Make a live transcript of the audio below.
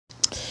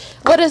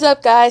What is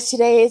up, guys?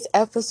 Today is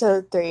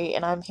episode 3,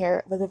 and I'm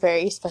here with a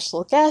very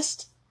special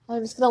guest.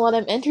 I'm just gonna let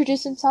him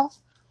introduce himself.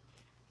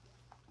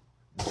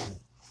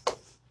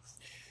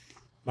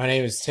 My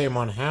name is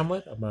Tamon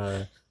Hamlet. I'm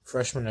a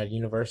freshman at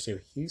University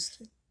of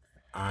Houston.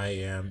 I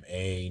am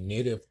a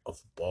native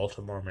of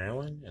Baltimore,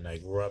 Maryland, and I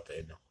grew up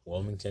in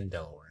Wilmington,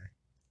 Delaware.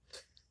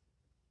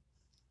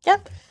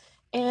 Yep.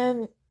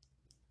 And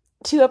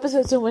 2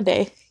 episodes in one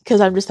day, because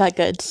I'm just that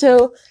good.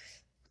 So,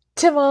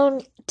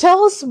 Timon,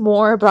 tell us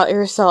more about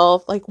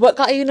yourself. Like, what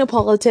got you into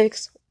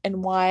politics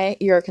and why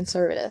you're a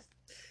conservative?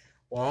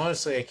 Well,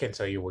 honestly, I can't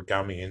tell you what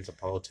got me into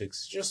politics.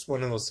 It's just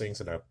one of those things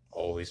that I've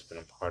always been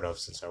a part of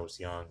since I was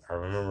young. I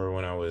remember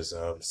when I was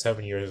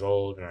 7 years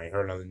old and I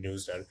heard on the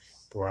news that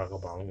Barack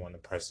Obama won the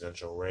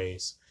presidential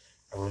race.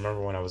 I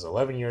remember when I was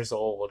 11 years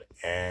old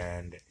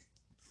and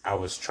I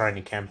was trying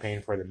to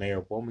campaign for the mayor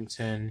of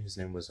Wilmington. His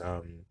name was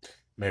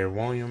Mayor Sounds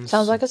Williams.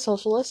 like a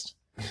socialist.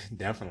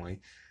 Definitely.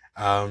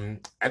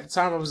 At the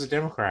time, I was a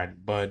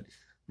Democrat, but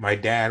my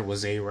dad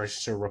was a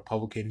registered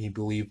Republican. He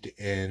believed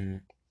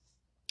in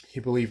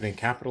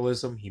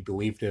capitalism. He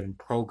believed in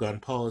pro-gun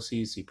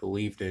policies. He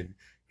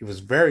was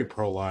very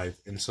pro-life,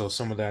 and so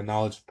some of that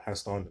knowledge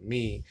passed on to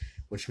me,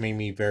 which made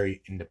me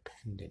very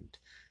independent.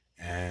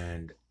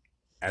 And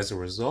as a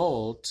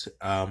result,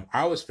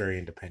 I was very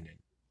independent.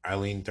 I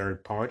leaned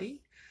third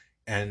party,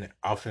 and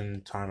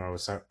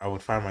oftentimes I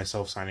would find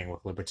myself signing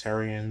with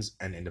libertarians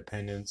and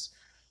independents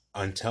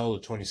until the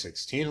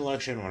 2016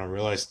 election when I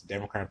realized the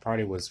Democratic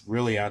Party was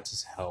really out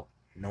to help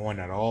no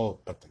one at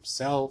all but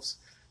themselves.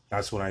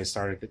 That's when I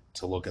started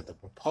to look at the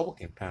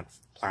Republican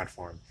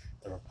platform.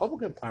 The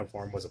Republican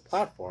platform was a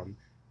platform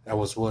that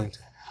was willing to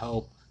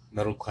help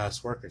middle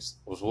class workers,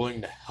 was willing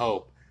to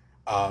help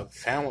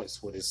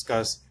families would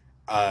discuss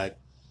uh,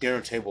 dinner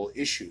table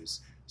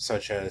issues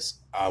such as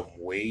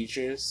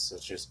wages,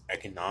 such as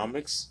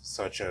economics,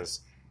 such as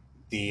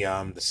the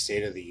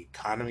state of the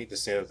economy, the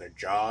state of their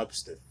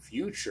jobs, the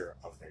future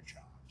of their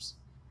jobs.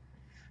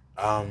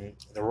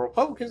 The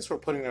Republicans were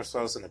putting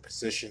themselves in the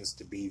positions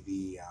to be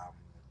the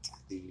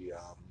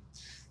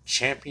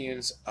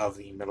champions of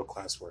the middle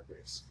class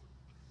workers,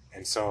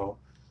 and so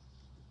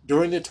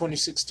during the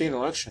 2016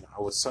 election,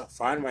 I would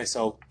find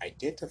myself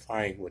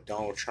identifying with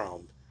Donald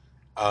Trump,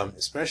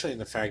 especially in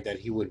the fact that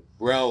he would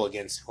rail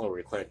against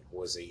Hillary Clinton, who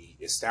was a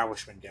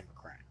establishment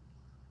Democrat,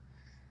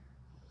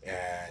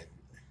 and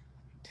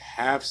to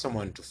have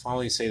someone to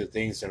finally say the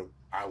things that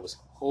I was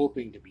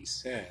hoping to be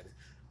said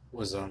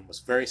was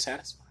very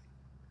satisfying,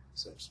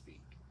 so to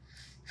speak.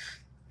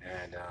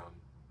 And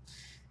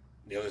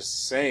needless to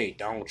say,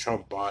 Donald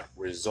Trump brought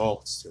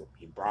results to him.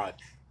 He brought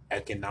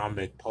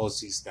economic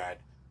policies that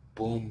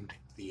boomed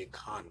the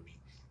economy.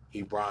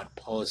 He brought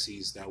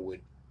policies that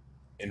would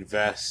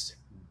invest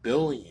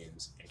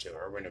billions into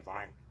urban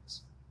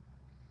environments.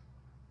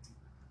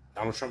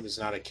 Donald Trump is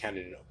not a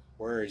candidate of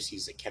words;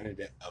 he's a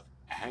candidate of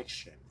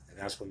action, and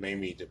that's what made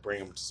me to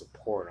bring him to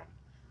support him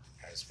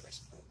as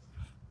president.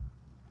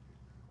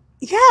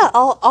 Yeah,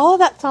 all of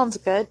that sounds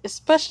good,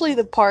 especially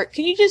the part.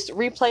 Can you just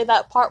replay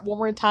that part one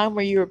more time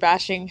where you were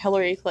bashing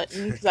Hillary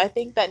Clinton? Because I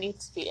think that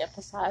needs to be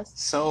emphasized.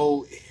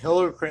 So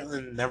Hillary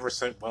Clinton never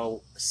set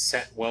well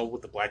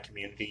with the black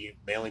community,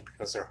 mainly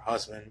because her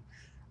husband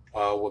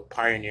would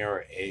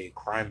pioneer a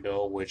crime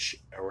bill which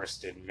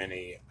arrested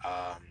many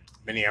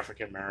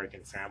African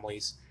American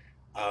families.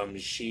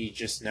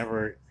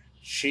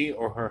 She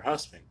or her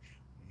husband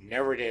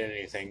never did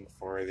anything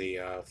for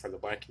the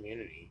black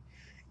community.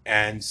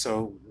 And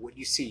so what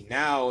you see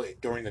now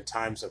during the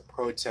times of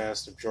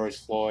protest of George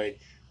Floyd,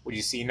 what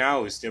you see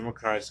now is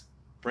Democrats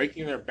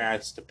breaking their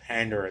backs to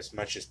pander as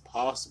much as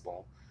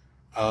possible.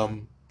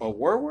 But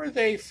where were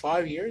they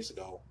 5 years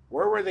ago?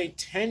 Where were they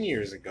 10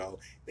 years ago?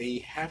 They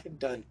haven't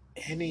done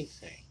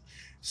anything.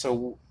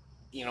 So,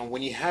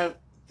 when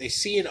they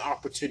see an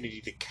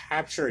opportunity to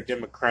capture a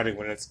Democratic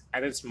when it's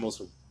at its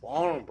most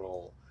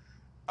vulnerable,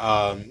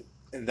 and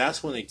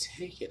that's when they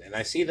take it. And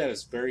I see that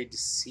as very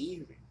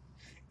deceiving.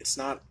 It's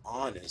not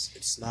honest.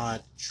 It's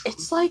not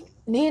It's like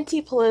truthful.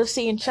 Nancy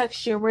Pelosi and Chuck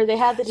Schumer. They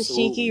had the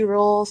Dashiki Absolutely.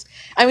 rules.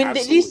 I mean,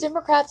 these Absolutely.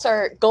 Democrats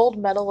are gold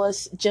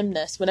medalist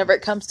gymnasts whenever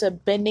it comes to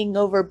bending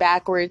over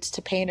backwards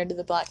to pander to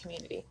the black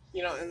community.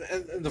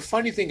 And the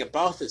funny thing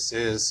about this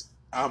is,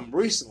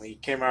 recently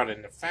it came out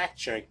in the fact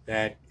check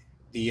that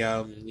the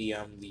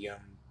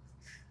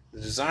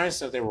designs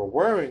that they were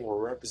wearing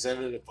were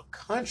representative of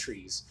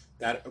countries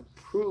that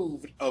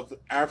approved of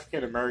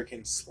African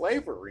American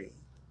slavery.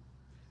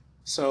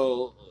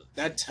 So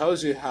that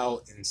tells you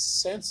how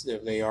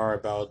insensitive they are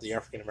about the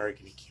African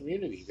American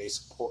community.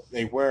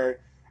 They wear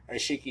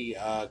ashiki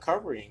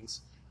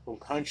coverings from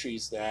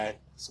countries that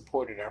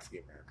supported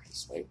African American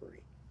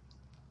slavery.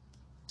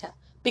 Yeah.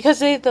 Because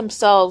they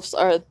themselves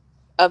are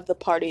of the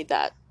party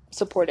that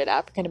supported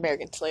African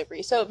American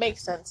slavery. So it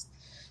makes sense.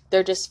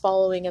 They're just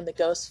following in the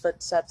ghost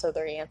footsteps of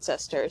their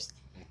ancestors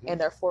Hmm.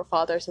 and their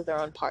forefathers of their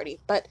own party.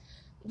 But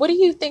what do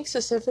you think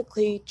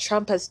specifically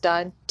Trump has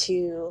done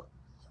to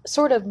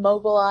sort of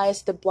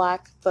mobilize the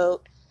black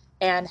vote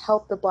and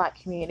help the black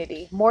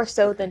community more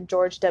so Okay. than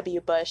George W.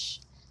 Bush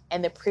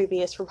and the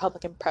previous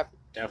Republican president.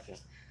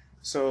 Definitely.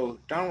 So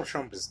Donald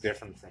Trump is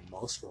different from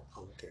most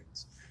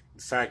Republicans. In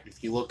fact,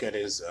 if you look at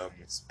his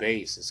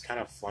base, it's kind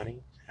of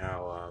funny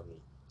how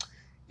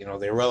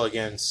they rail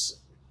against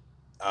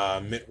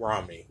Mitt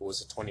Romney, who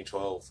was a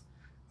 2012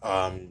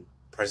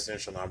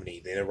 presidential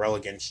nominee. They rail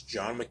against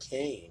John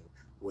McCain,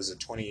 who was a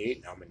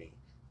 2008 nominee.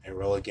 They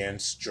rail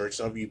against George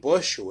W.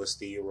 Bush, who was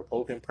the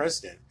Republican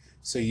president.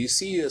 So you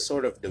see a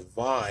sort of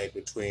divide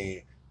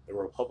between the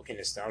Republican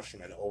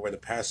establishment over the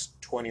past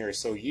 20 or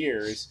so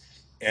years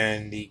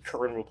and the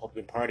current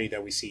Republican Party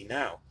that we see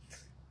now.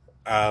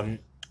 Um,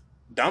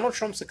 Donald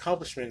Trump's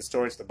accomplishments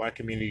towards the black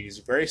community is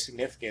very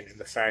significant in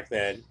the fact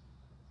that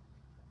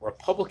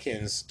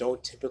Republicans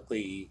don't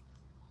typically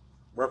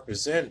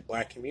represent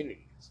black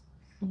communities.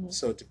 Mm-hmm.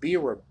 So to be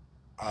a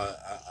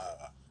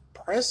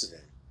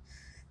president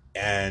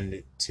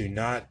and to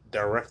not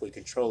directly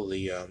control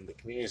the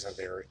communities that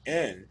they're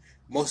in,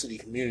 most of the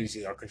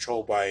communities are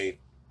controlled by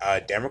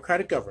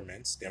Democratic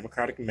governments,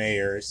 Democratic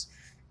mayors,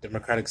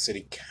 Democratic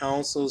city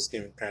councils,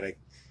 Democratic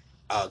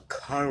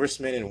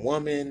congressmen and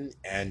women,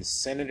 and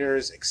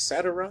senators,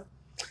 etc.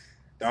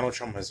 Donald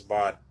Trump has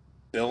bought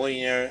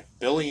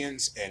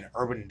billions in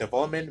urban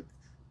development,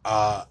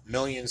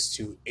 millions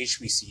to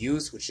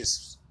HBCUs, which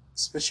is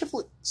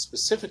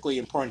specifically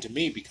important to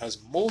me because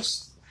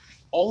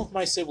all of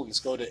my siblings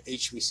go to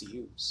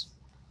HBCUs.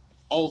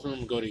 All of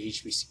them go to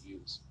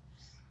HBCUs.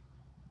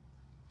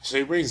 So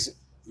he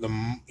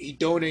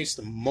donates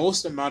the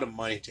most amount of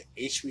money to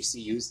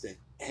HBCUs than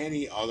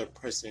any other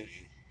president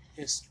in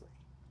history.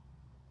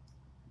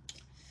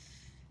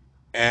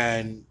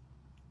 And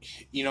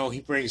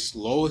he brings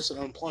lowest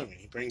unemployment.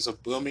 He brings a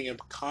booming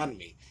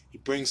economy. He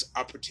brings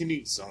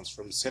opportunity zones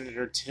from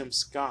Senator Tim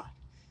Scott.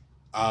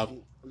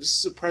 This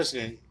is a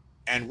president,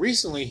 and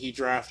recently he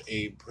drafted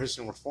a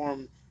prison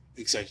reform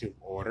executive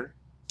order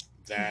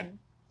that Mm-hmm.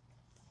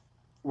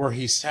 where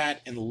he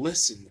sat and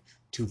listened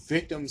to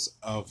families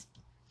of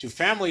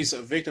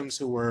victims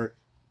who were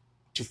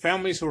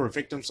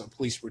victims of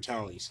police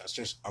brutality, such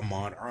as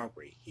Ahmaud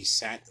Arbery. He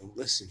sat and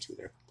listened to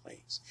their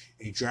complaints,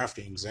 and he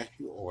drafted an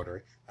executive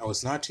order that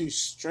was not too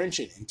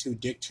stringent and too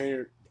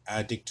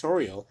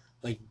dictatorial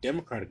like the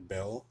Democratic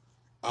bill,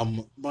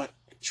 but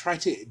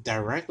tried to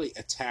directly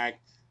attack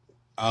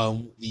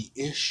the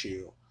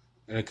issue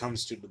when it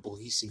comes to the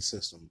policing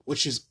system,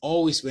 which has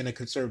always been a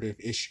conservative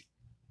issue,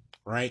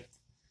 right?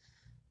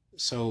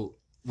 So,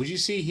 what you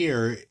see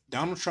here,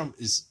 Donald Trump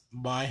is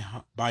by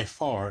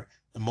far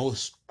the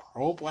most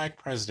pro-black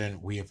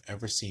president we have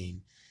ever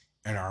seen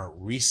in our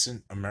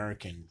recent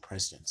American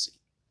presidency.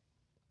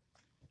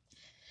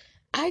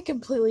 I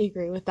completely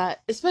agree with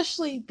that,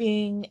 especially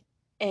being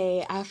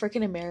a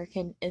African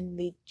American in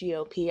the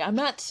GOP. I'm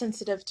not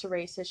sensitive to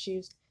race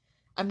issues.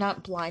 I'm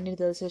not blind to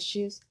those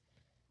issues.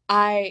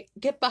 I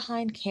get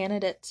behind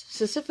candidates,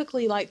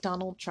 specifically like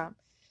Donald Trump,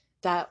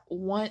 that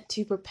want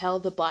to propel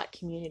the black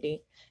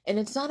community. And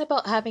it's not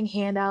about having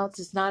handouts,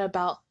 it's not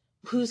about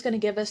who's going to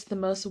give us the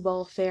most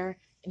welfare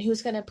and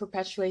who's going to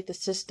perpetuate the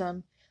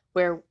system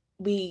where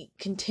we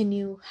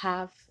continue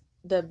have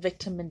the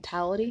victim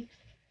mentality.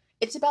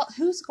 It's about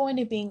who's going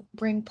to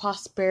bring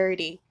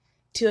prosperity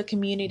to a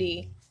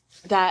community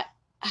that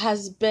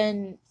has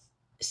been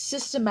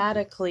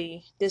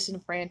systematically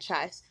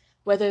disenfranchised,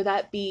 whether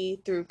that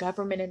be through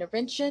government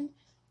intervention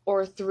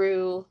or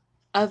through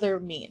other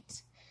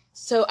means.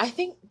 So I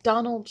think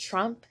Donald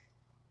Trump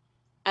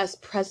as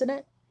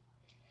president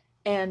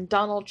and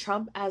Donald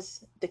Trump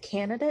as the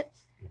candidate,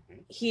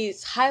 Mm-hmm.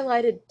 he's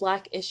highlighted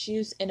black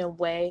issues in a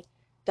way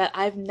that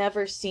I've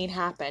never seen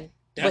happen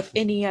with Definitely.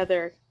 any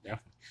other.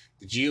 Definitely.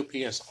 The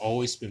GOP has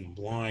always been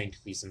blind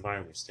to these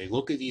environments. They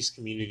look at these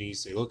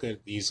communities, they look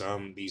at these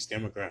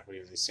demographics,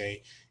 and they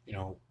say,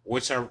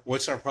 what's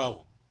our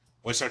problem?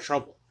 What's our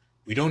trouble?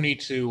 We don't need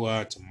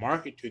to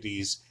market to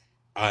these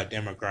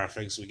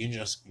demographics. We can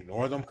just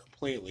ignore them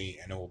completely,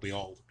 and it will be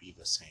all be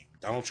the same.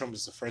 Donald Trump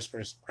is the first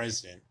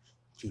president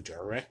to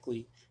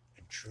directly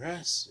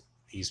address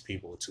these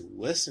people, to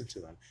listen to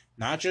them,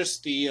 not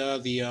just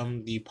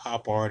the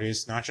pop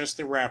artists, not just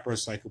the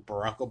rappers like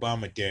Barack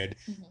Obama did,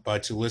 Mhm.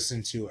 but to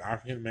listen to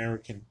African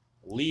American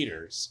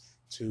leaders,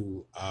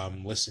 to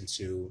listen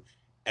to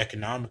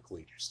economic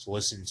leaders, to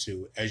listen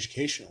to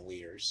educational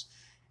leaders,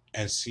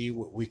 and see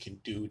what we can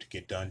do to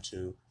get done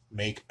to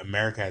make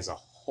America as a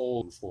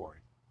whole move forward.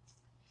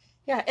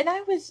 Yeah, and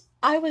I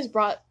was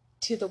brought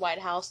to the White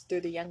House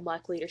through the Young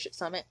Black Leadership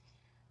Summit.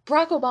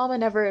 Barack Obama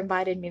never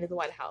invited me to the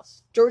White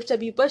House. George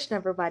W. Bush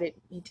never invited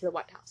me to the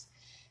White House.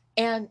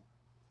 And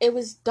it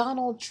was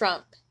Donald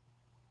Trump,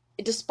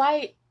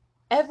 despite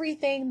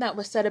everything that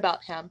was said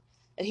about him,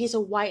 that he's a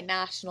white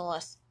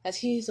nationalist, that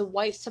he's a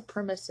white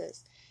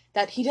supremacist,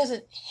 that he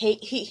doesn't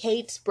hate, he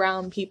hates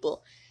brown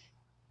people.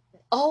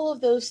 All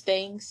of those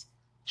things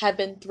have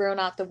been thrown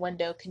out the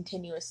window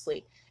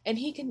continuously. And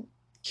he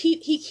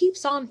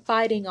keeps on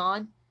fighting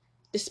on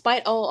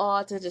despite all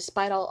odds and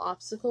despite all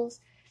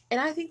obstacles. And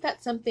I think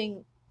that's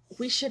something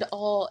we should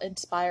all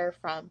inspire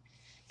from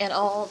and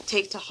all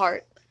take to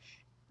heart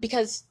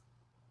because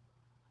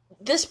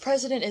this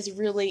president is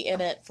really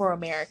in it for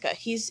America.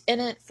 He's in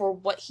it for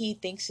what he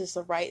thinks is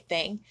the right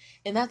thing.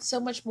 And that's so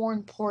much more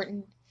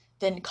important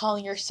than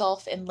calling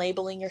yourself and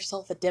labeling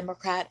yourself a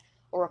Democrat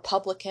or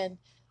Republican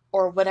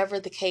or whatever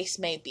the case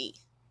may be.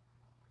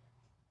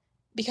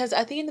 Because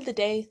at the end of the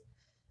day,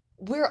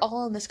 we're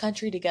all in this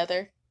country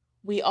together.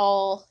 We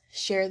all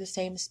share the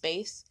same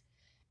space.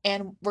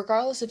 And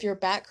regardless of your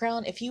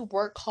background, if you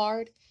work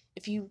hard,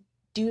 if you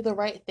do the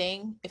right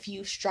thing, if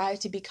you strive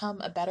to become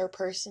a better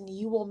person,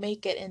 you will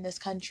make it in this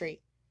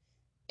country.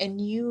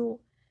 And you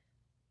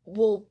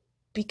will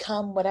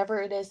become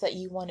whatever it is that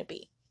you want to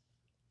be.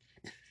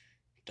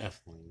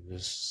 Definitely,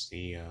 this is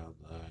the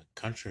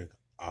country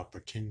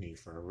opportunity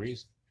for a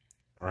reason,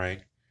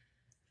 right?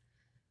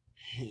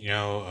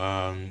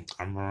 I'm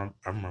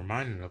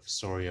reminded of a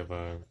story of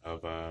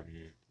a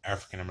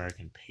African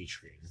American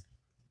patriot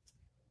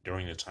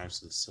during the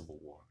times of the Civil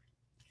War.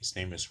 His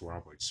name is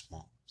Robert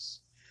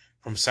Smalls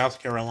from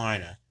South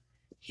Carolina.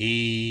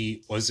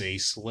 He was a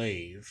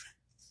slave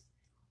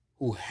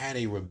who had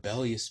a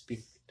rebellious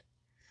spirit.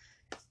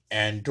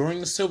 And during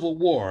the Civil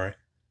War,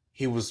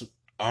 he was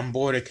on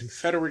board a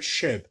Confederate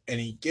ship and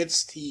he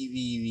gets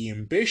the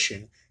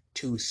ambition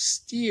to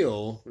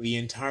steal the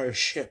entire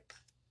ship.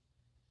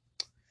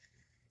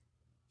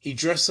 He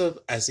dresses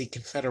up as a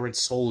Confederate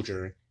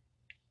soldier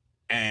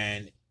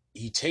and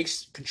he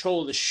takes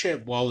control of the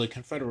ship while the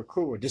Confederate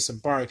crew are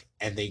disembarked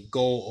and they go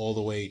all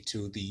the way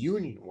to the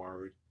Union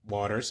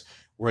waters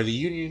where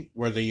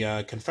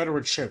the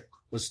Confederate ship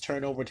was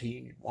turned over to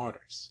Union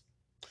waters.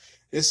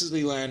 This is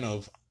the land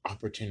of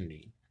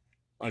opportunity.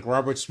 Like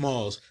Robert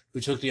Smalls, who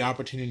took the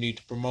opportunity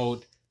to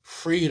promote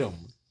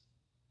freedom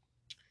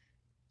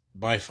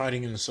by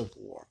fighting in the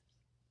Civil War.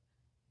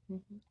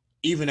 Mm-hmm.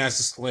 Even as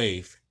a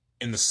slave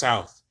in the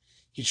South,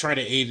 he tried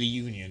to aid the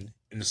Union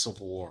in the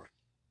Civil War.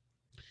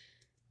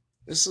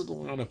 This is the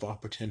land of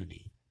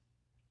opportunity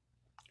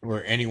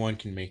where anyone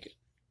can make it.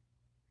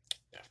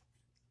 Yeah.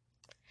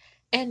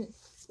 And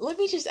let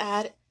me just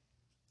add,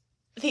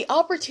 the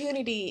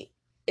opportunity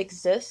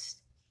exists,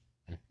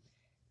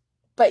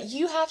 but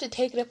you have to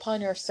take it upon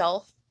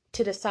yourself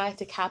to decide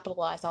to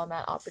capitalize on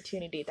that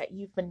opportunity that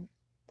you've been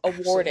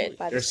awarded Absolutely.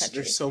 by this There's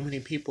country. so many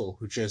people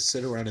who just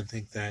sit around and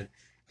think that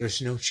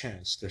there's no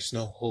chance, there's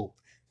no hope.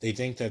 They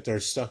think that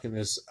they're stuck in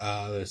this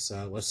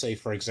let's say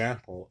for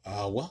example,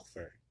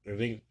 welfare. They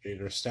think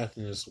they're stuck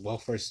in this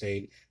welfare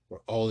state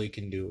where all they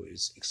can do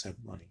is accept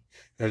money.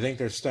 They think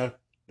they're stuck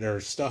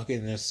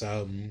in this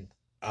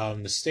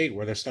the state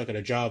where they're stuck at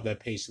a job that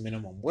pays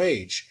minimum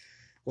wage.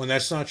 When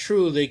that's not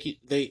true, they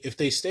if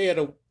they stay at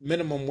a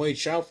minimum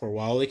wage job for a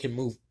while, they can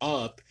move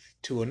up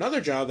to another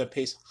job that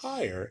pays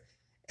higher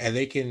and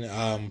they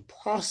can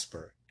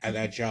prosper at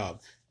Mm-hmm. that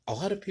job. A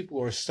lot of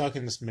people are stuck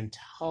in this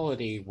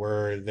mentality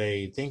where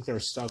they think they're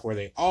stuck where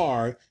they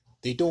are.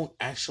 They don't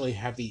actually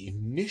have the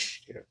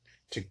initiative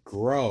to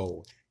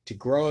grow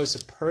as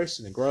a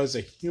person, to grow as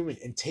a human,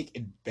 and take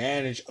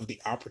advantage of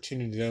the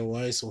opportunity that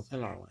lies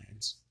within our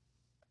lands.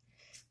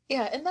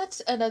 Yeah, and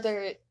that's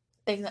another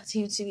thing that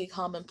seems to be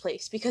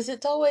commonplace because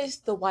it's always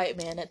the white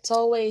man. It's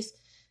always,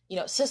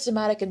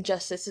 systematic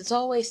injustice. It's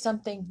always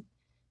something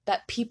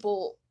that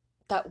people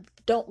that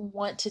don't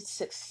want to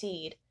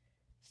succeed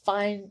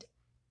find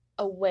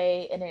a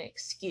way and an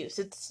excuse.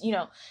 It's,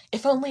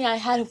 if only I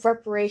had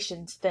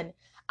reparations, then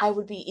I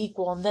would be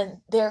equal and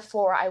then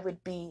therefore I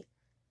would be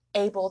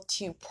able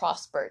to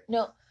prosper.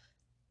 No,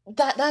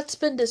 that's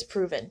been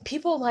disproven.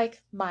 People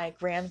like my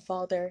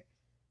grandfather,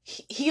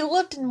 he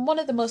lived in one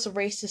of the most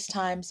racist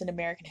times in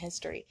American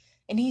history,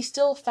 and he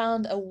still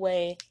found a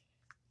way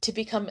to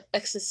become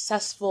a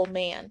successful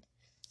man.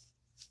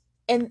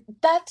 And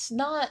that's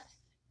not,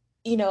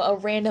 a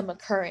random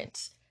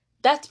occurrence.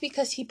 That's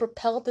because he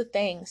propelled the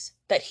things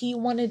that he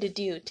wanted to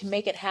do to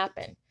make it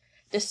happen,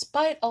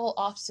 despite all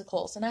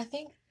obstacles. And I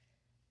think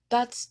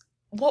that's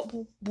what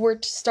we're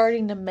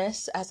starting to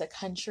miss as a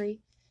country,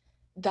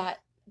 that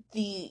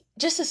the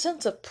just a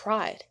sense of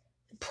pride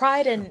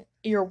Yeah. in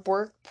your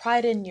work,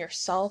 pride in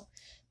yourself,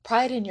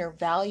 pride in your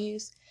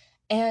values.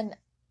 And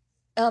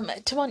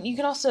Timon, you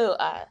can also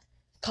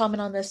comment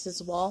on this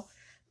as well,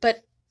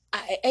 but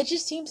it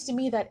just seems to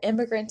me that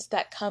immigrants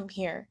that come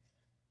here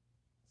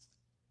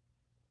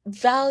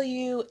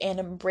value and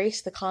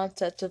embrace the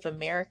concept of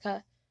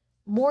America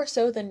more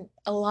so than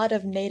a lot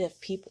of native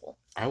people.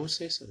 I would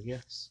say so.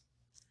 Yes,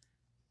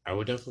 I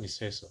would definitely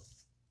say so.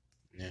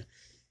 Yeah.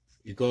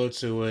 You go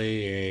to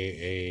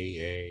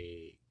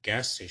a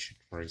gas station,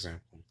 for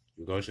example.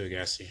 You go to a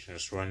gas station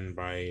that's run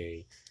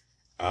by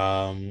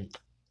a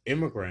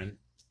immigrant,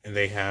 and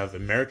they have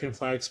American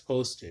flags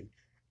posted.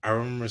 I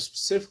remember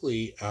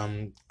specifically,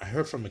 I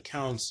heard from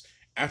accounts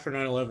after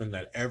 9/11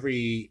 that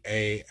every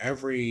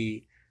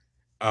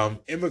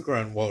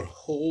immigrant would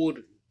hold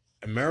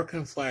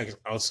American flags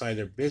outside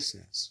their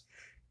business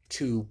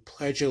to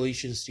pledge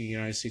allegiance to the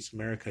United States of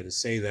America, to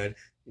say that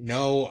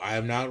no, I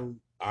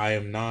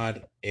am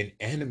not an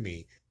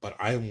enemy, but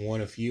I am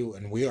one of you,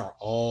 and we are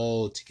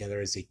all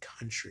together as a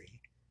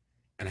country.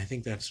 And I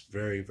think that's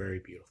very, very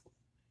beautiful.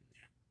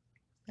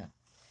 Yeah.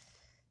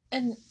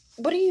 And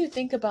what do you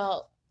think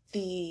about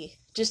the,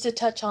 just to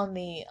touch on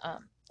the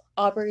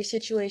Aubrey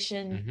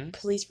situation, Mm-hmm.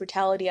 police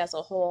brutality as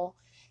a whole,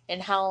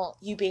 and how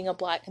you being a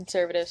black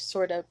conservative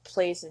sort of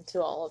plays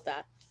into all of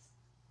that?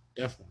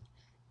 Definitely.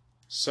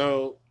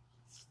 So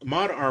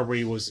Ahmaud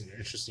Arbery was an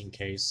interesting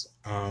case.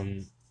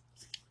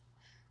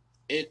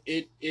 It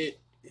it it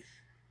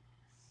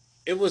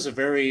it was a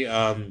very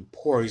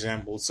poor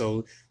example.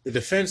 So the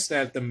defense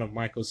that the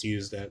McMichaels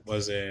used, that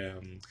was a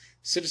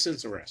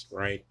citizen's arrest,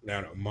 right?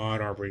 That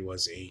Ahmaud Arbery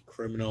was a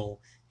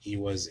criminal, he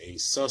was a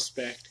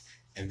suspect,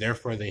 and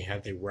therefore they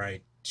had the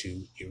right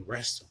to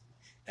arrest him.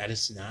 That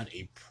is not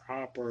a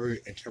proper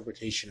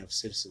interpretation of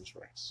citizen's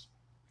arrest.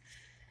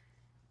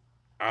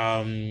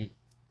 Um,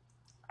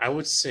 I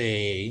would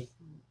say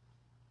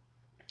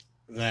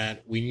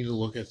that we need to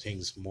look at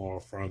things more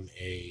from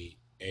a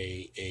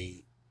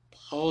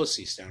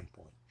policy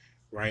standpoint,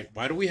 right?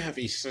 Why do we have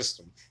a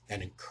system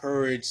that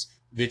encourages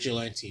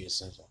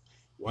vigilantism?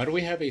 Why do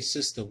we have a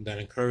system that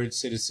encourages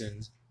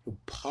citizens who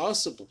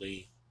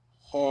possibly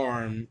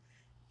harm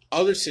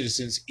other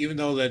citizens, even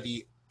though that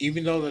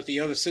the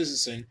other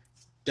citizen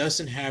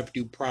doesn't have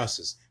due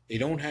process? They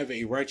don't have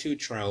a right to a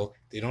trial.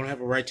 They don't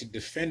have a right to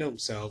defend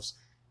themselves,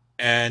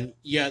 and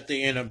yet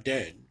they end up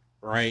dead,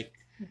 right?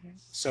 Mm-hmm.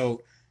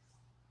 So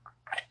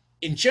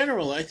in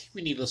general, I think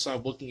we need to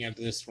stop looking at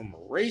this from a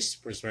race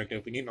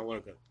perspective. We need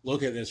to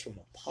look at this from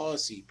a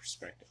policy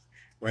perspective,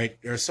 right?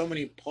 There are so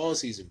many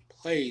policies in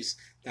place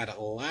that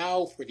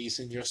allow for these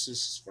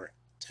injustices for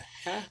to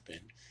happen,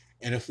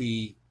 and if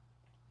we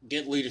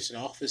get leaders in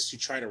office to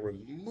try to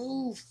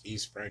remove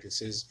these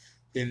practices,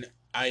 then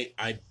I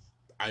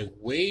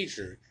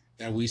wager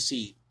that we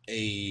see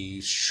a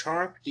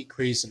sharp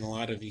decrease in a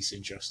lot of these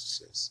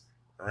injustices,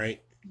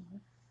 right? Mm-hmm.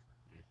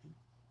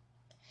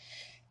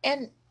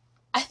 And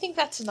I think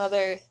that's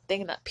another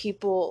thing that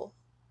people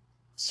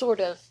sort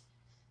of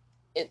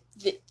it,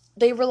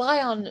 they rely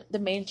on the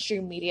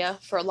mainstream media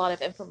for a lot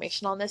of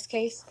information on this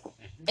case,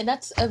 Mm-hmm. and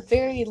that's a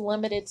very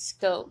limited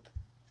scope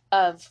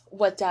of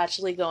what's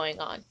actually going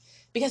on.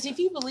 Because if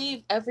you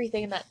believe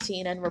everything that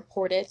CNN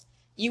reported,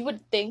 you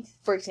would think,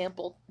 for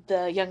example,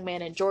 the young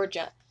man in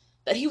Georgia,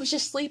 that he was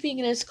just sleeping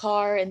in his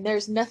car and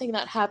there's nothing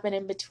that happened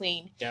in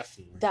between.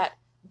 Definitely, That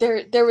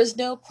there was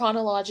no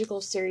chronological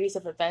series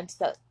of events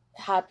that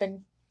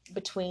happened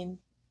between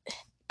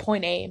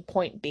point A and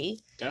point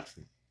B.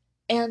 definitely.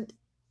 And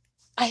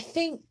I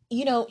think,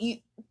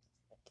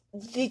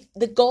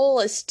 the goal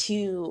is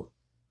to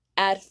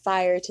add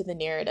fire to the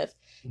narrative.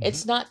 Mm-hmm.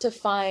 It's not to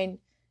find,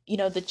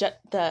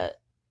 the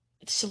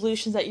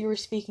solutions that you were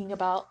speaking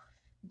about,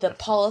 the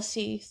Definitely.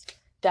 policies Well,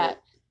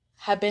 that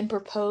have been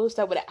proposed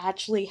that would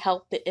actually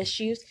help the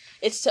issues.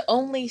 It's to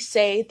only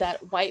say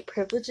that white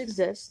privilege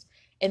exists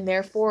and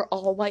therefore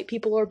all white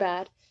people are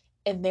bad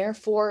and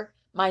therefore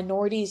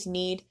minorities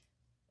need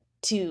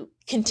to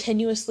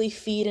continuously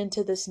feed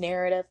into this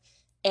narrative,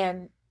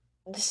 and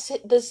this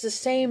the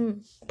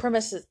same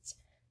premises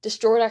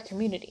destroyed our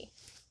community.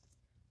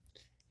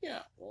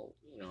 yeah, well,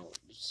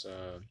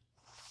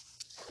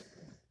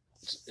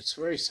 it's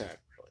very sad,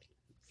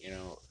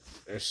 really.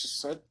 There's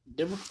such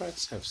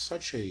Democrats have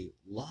such a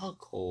law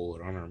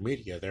code on our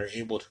media. They're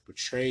able to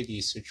portray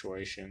these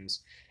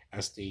situations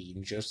as the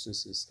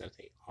injustices that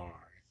they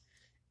are.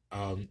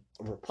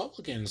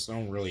 Republicans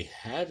don't really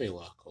have a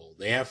law code.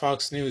 They have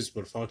Fox News,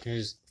 but Fox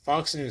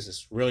News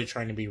is really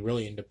trying to be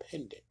really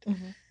independent.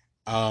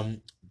 Mm-hmm.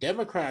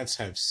 Democrats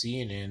have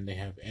CNN, they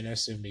have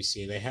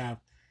MSNBC, they have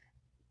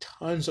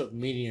tons of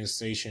media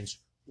stations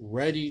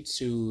ready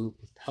to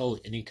propel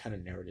any kind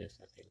of narrative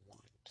that they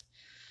want.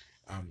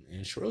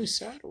 And it's really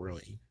sad,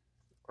 really,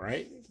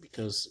 right?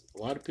 Because a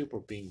lot of people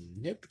are being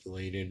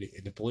manipulated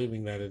into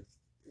believing that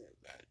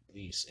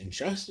these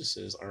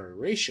injustices are a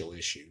racial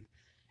issue.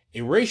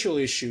 A racial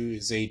issue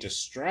is a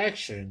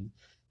distraction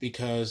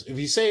because if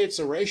you say it's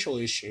a racial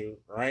issue,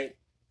 right,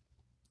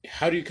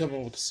 how do you come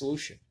up with a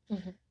solution?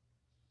 Mm-hmm.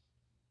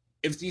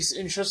 If these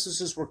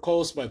injustices were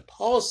caused by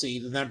policy,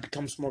 then that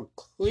becomes more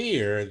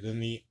clear. Then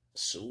the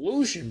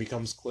solution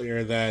becomes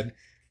clear that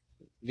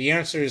the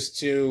answer is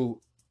to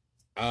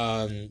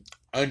um,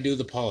 undo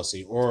the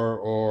policy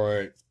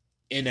or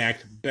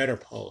enact better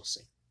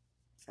policy.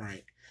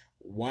 Right?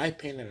 Why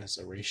paint it as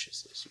a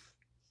racist issue?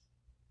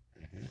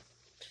 Mm-hmm.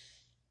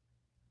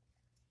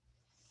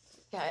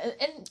 Yeah,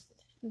 and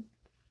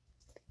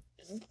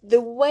the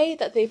way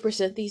that they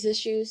present these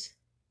issues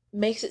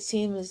makes it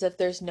seem as if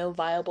there's no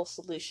viable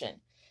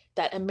solution,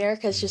 that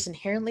America is Mm-hmm. just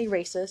inherently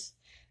racist,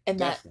 and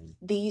that Definitely.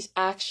 these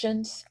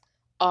actions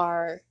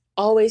are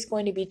always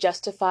going to be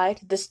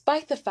justified,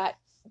 despite the fact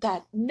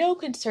that no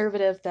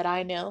conservative that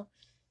I know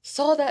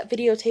saw that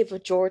videotape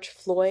of George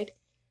Floyd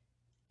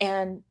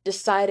and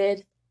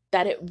decided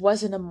that it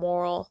wasn't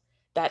immoral,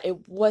 that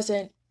it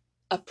wasn't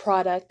a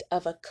product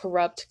of a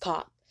corrupt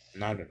cop.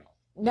 Not at all.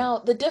 No. Now,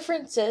 the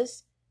difference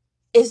is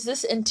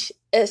this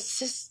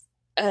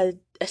a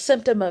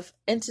symptom of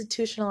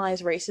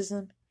institutionalized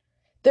racism?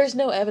 There's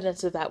no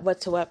evidence of that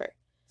whatsoever.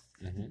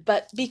 Mm-hmm.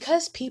 But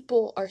because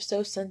people are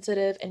so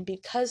sensitive and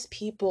because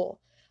people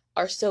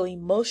are so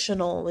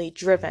emotionally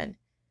driven,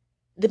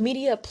 the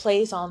media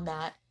plays on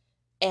that,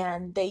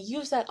 and they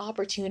use that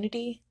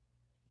opportunity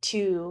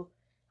to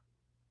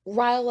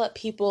rile up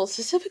people,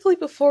 specifically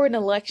before an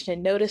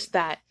election. Notice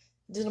that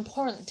it's an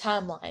important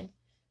timeline.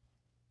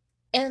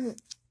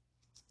 And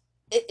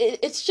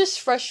it's just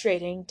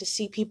frustrating to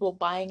see people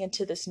buying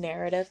into this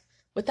narrative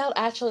without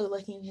actually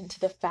looking into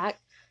the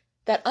fact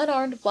that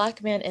unarmed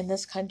black men in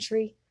this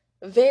country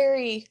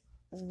very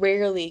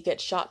rarely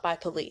get shot by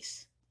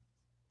police.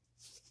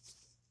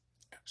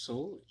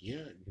 Absolutely,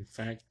 yeah. In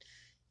fact,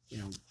 you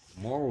know,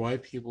 more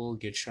white people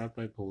get shot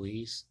by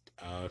police,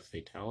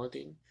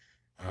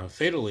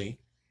 fatally,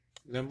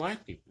 than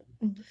black people.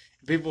 Mhm.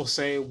 People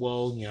say,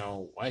 well,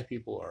 white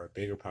people are a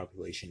bigger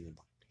population than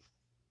black.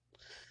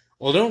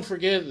 Well, don't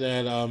forget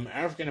that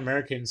African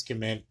Americans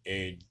commit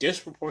a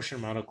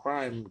disproportionate amount of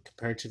crime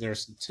compared to their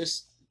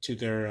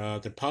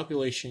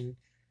population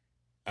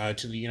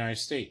to the United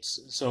States.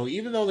 So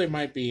even though they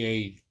might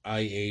be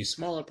a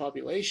smaller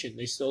population,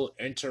 they still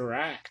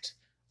interact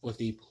with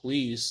the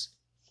police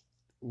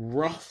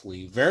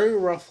roughly, very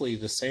roughly,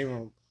 the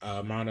same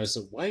amount as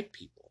the white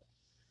people.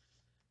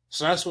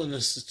 So that's when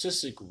the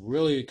statistic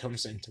really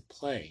comes into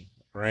play,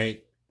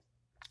 right?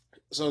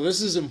 So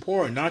this is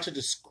important, not to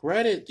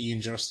discredit the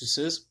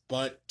injustices,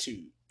 but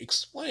to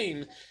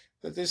explain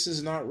that this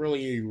is not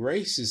really a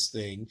racist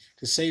thing.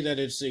 To say that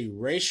it's a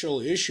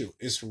racial issue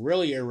is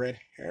really a red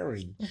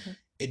herring. Mhm.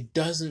 It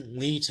doesn't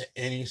lead to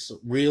any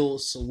real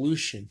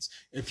solutions.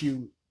 If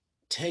you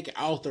take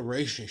out the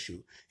race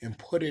issue and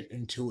put it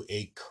into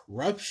a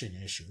corruption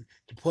issue,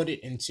 to put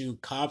it into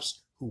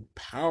cops who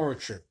power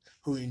trip,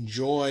 who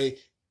enjoy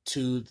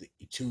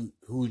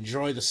who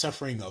enjoy the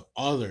suffering of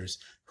others,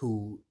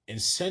 who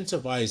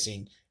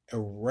incentivizing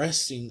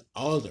arresting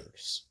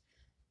others.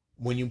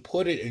 When you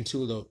put it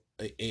into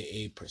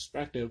a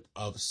perspective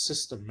of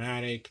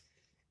systematic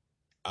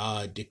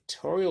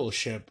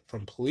dictatorship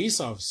from police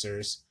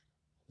officers,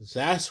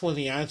 that's when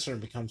the answer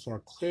becomes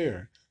more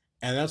clear.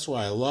 And that's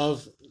why I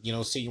love,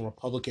 seeing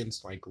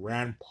Republicans like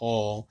Rand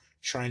Paul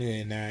try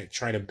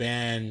to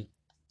ban,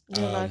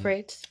 No, not um,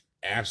 great.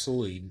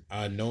 absolutely,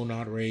 no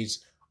not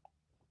raids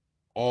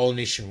all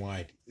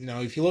nationwide.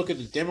 Now, if you look at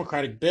the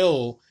Democratic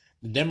bill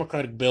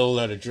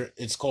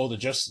it's called the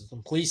Justice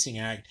and Policing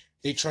Act,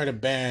 they try to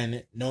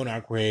ban no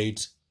knock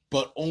raids,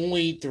 but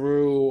only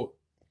due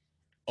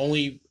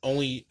to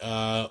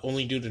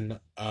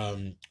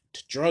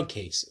drug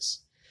cases,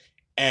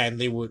 and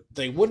they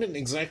wouldn't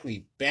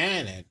exactly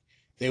ban it.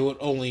 They would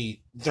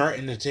only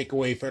threaten to take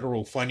away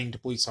federal funding to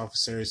police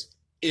officers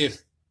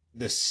if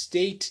the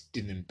state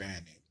didn't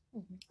ban it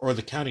Mhm. or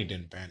the county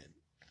didn't ban it.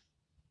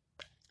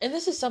 And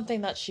this is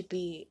something that should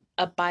be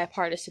a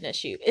bipartisan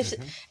issue.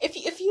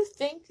 If you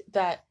think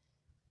that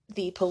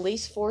the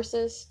police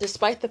forces,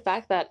 despite the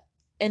fact that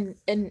in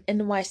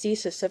NYC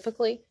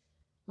specifically,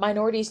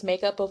 minorities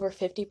make up over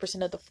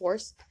 50% of the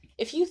force,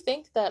 if you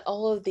think that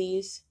all of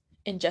these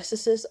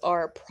injustices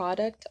are a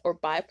product or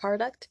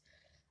byproduct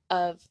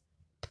of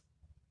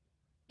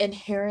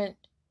inherent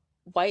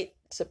white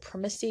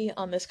supremacy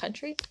on this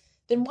country,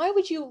 then why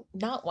would you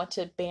not want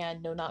to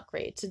ban no knock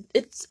raids?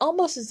 It's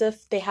almost as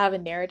if they have a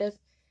narrative,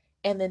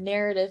 and the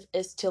narrative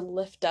is to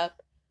lift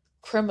up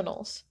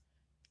criminals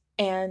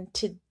and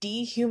to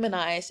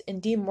dehumanize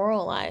and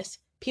demoralize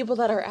people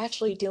that are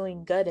actually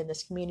doing good in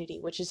this community,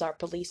 which is our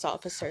police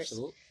officers.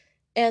 Absolutely.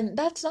 And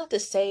that's not to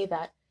say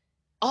that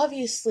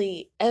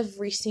obviously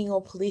every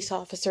single police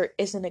officer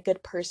isn't a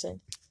good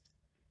person,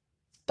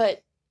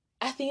 but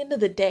at the end of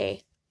the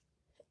day,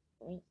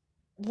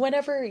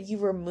 whenever you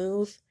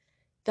remove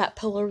that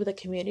pillar of the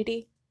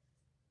community,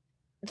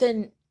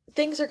 then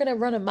things are going to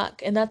run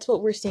amok, and that's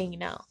what we're seeing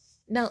now.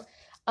 Now,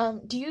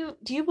 do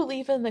you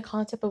believe in the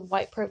concept of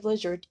white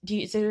privilege, or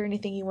is there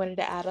anything you wanted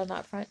to add on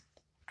that front?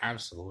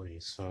 Absolutely.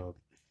 So,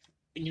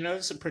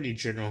 that's a pretty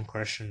general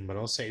question, but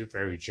I'll say it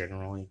very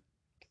generally.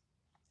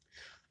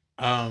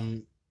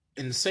 Um,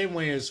 in the same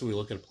way as we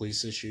look at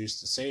police issues,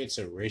 to say it's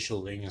a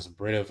racial thing is a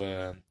bit of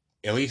a,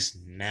 at least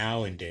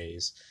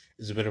nowadays,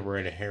 is a bit of a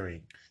red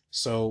herring.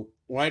 So,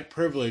 white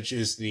privilege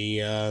is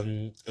at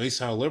least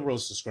how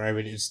liberals describe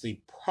it, is the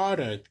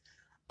product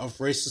of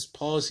racist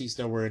policies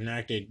that were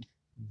enacted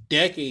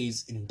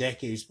decades and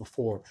decades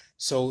before.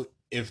 So,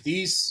 if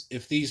these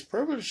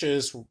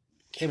privileges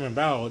came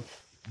about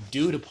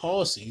due to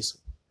policies,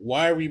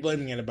 why are we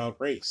blaming it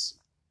about race?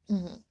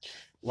 Mm-hmm.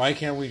 Why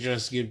can't we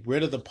just get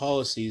rid of the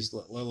policies?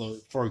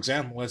 For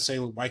example, let's say,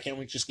 why can't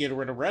we just get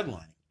rid of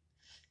redlining?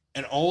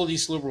 And all of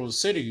these liberal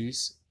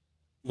cities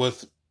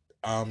with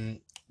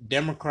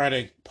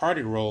Democratic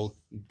Party role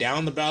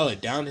down the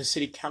ballot, down to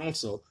city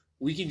council,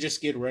 we can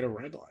just get rid of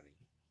redlining.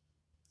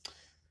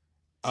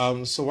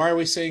 So why are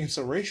we saying it's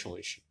a racial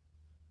issue?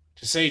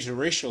 To say it's a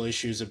racial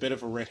issue is a bit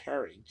of a red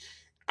herring.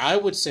 I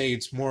would say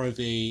it's more of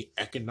a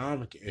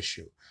economic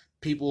issue.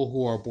 People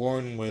who are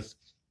born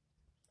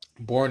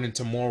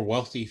into more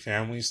wealthy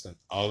families than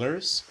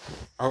others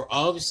are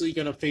obviously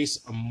going to face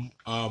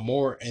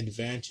more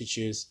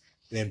advantages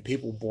than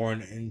people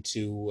born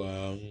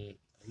into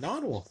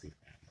non-wealthy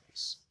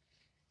families.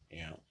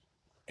 You know,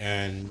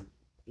 and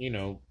you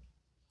know,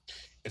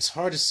 it's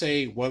hard to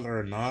say whether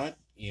or not,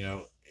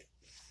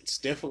 it's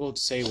difficult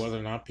to say whether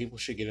or not people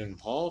should get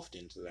involved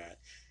into that.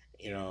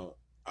 You know,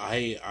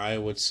 I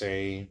would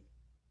say,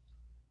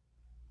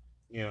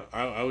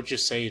 I would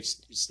just say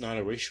it's not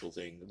a racial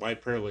thing.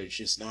 White privilege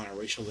is not a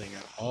racial thing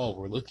at all.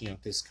 We're looking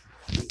at this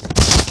completely.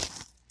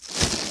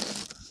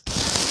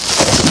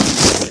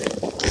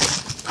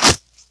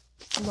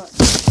 Look,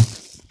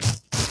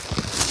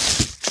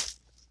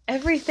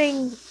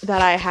 everything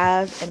that I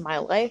have in my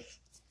life,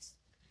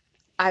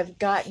 I've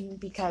gotten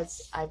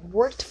because I've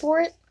worked for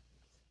it,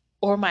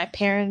 or my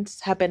parents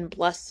have been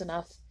blessed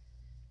enough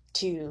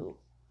to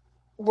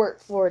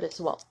work for it as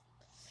well.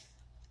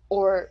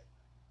 Or,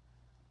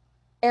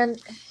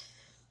 and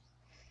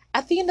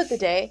at the end of the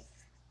day,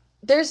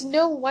 there's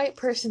no white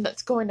person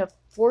that's going to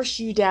force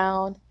you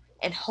down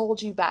and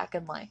hold you back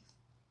in life.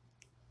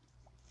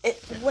 It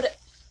what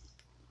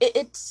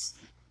it's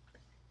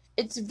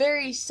it's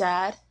very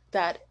sad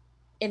that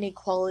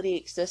inequality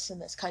exists in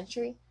this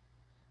country,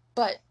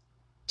 but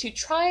to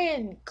try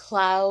and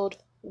cloud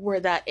where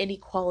that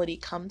inequality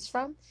comes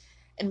from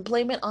and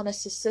blame it on a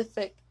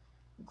specific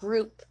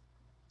group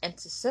and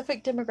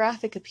specific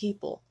demographic of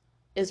people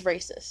is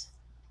racist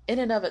in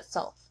and of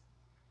itself.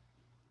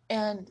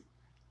 And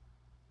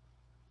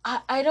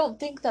I don't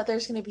think that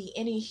there's going to be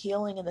any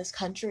healing in this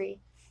country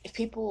if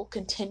people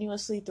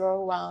continuously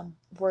throw around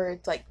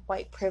words like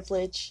white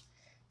privilege,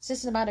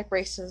 systemic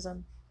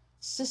racism,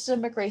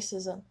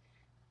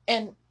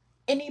 and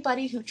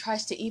anybody who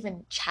tries to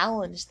even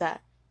challenge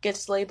that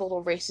gets labeled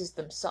a racist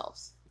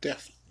themselves.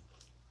 Definitely.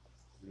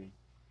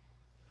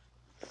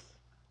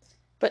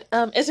 But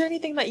is there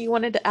anything that you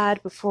wanted to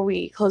add before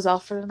we close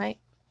off for tonight?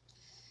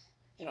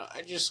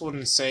 I just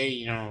wouldn't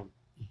say,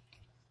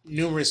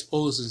 numerous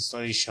polls and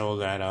studies show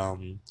that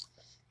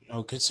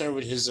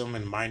conservatism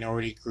and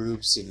minority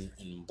groups and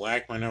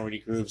black minority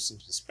groups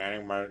and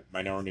Hispanic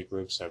minority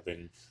groups have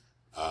been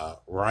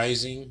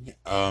rising,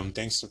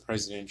 thanks to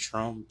President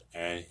Trump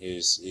and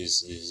his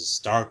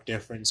stark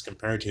difference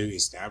compared to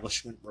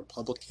establishment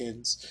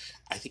Republicans.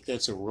 I think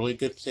that's a really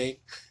good thing.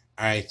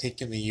 I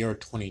think in the year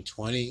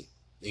 2020,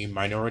 the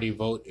minority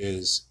vote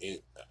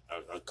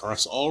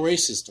across all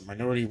races. The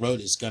minority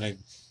vote is going to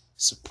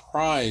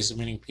surprise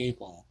many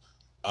people,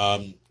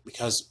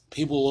 because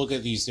people look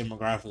at these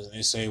demographics and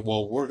they say,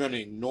 "Well, we're going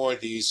to ignore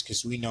these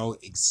because we know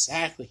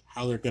exactly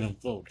how they're going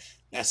to vote."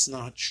 That's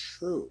not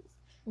true.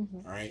 Mm-hmm.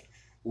 All right,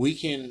 we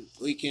can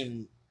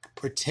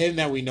pretend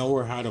that we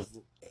know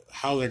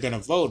how they're gonna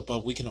vote,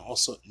 but we can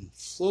also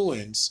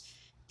influence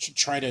to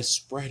try to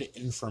spread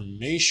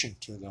information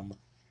to them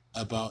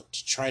about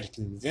to try to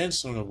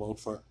convince them to vote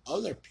for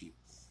other people,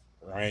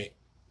 right?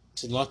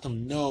 To let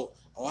them know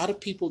a lot of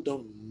people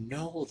don't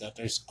know that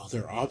there's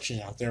other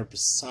options out there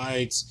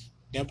besides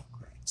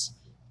Democrats.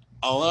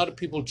 A lot of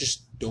people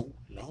just don't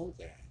know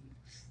that.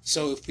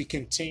 So if we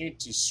continue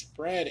to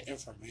spread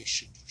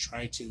information to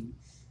try to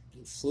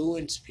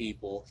influence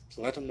people,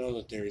 to let them know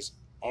that there's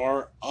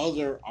are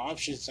other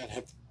options that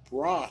have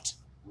brought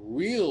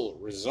real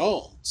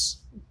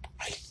results,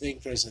 I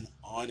think there's an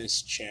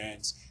honest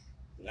chance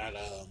that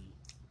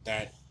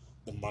that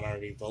the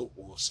minority vote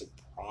will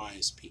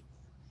surprise people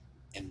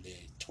in the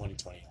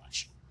 2020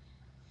 election.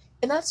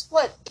 And that's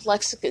what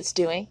Plexic is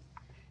doing.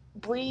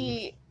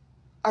 We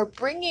are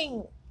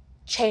bringing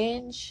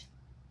change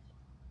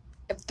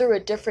through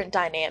a different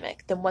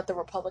dynamic than what the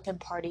Republican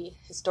Party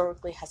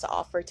historically has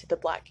offered to the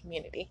black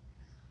community.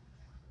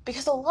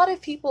 Because a lot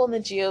of people in the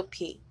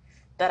GOP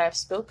that I've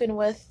spoken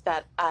with,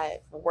 that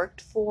I've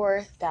worked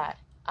for, that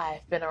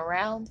I've been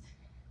around,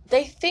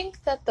 they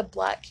think that the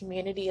black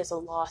community is a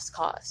lost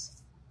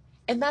cause.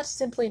 And that's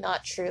simply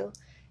not true.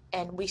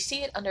 And we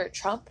see it under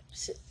Trump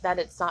that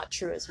it's not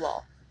true as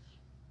well.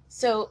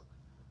 So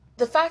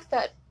the fact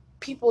that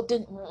people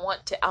didn't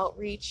want to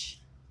outreach,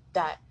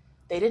 that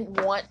they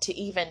didn't want to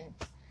even,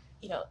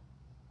 you know,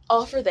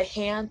 offer the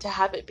hand to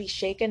have it be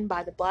shaken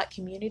by the black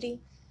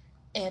community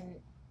and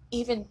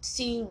even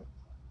see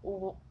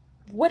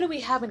what do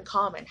we have in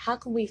common? How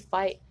can we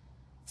fight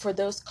for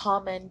those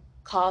common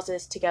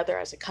causes together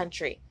as a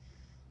country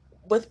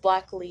with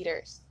black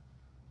leaders?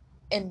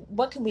 And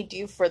what can we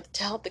do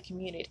to help the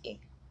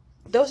community?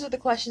 Those are the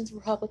questions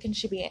Republicans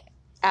should be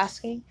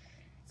asking,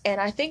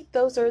 and I think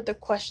those are the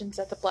questions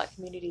that the black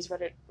community is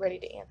ready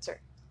to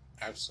answer.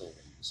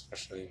 Absolutely,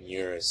 especially in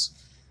years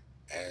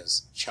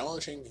as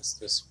challenging as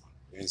this one.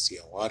 We're going to see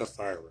a lot of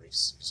fire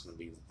race. It's going to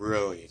be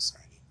really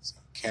exciting. So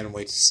can't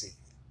wait to see.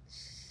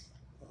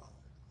 Well,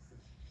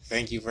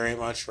 thank you very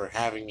much for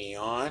having me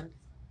on.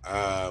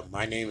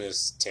 My name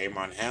is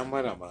Tamon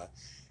Hamlet. I'm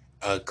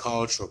a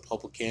college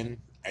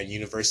Republican at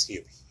University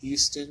of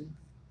Houston,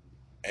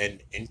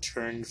 an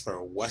intern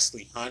for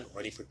Wesley Hunt,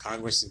 running for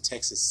Congress in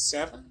Texas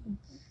 7.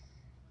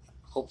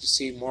 Hope to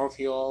see more of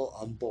you all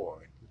on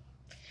board.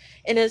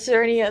 And is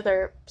there any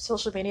other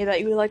social media that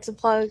you would like to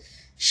plug?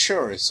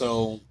 Sure.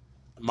 So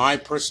my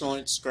personal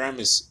Instagram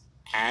is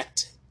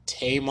at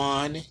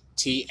Tamon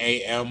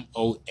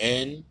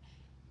TAMON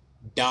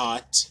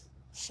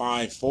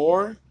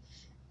 .54,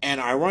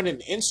 and I run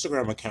an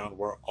Instagram account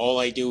where all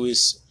I do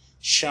is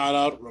shout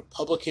out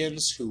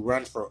Republicans who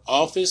run for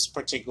office,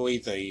 particularly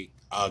the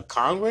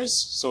Congress,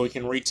 so we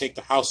can retake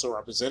the House of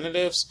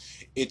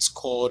Representatives. It's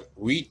called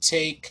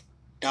retake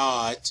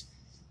dot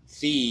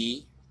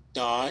the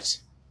dot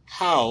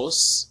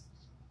house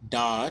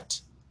dot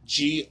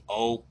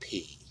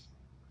GOP.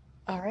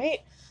 All right.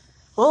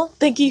 Well,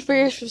 thank you for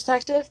your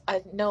perspective.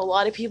 I know a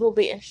lot of people will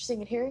be interested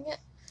in hearing it.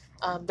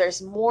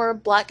 There's more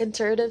Black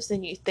conservatives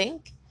than you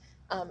think.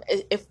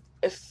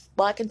 If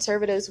Black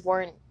conservatives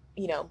weren't,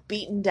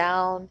 beaten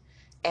down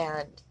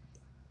and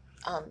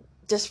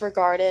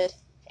disregarded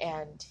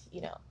and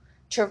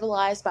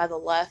trivialized by the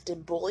left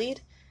and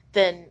bullied,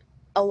 then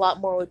a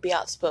lot more would be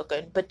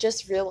outspoken. But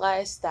just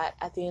realize that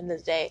at the end of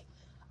the day,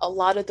 a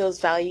lot of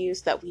those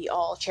values that we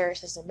all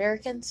cherish as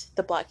Americans,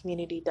 the Black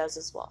community does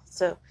as well.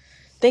 So,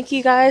 thank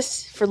you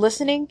guys for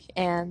listening,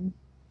 and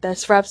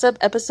this wraps up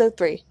episode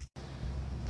 3.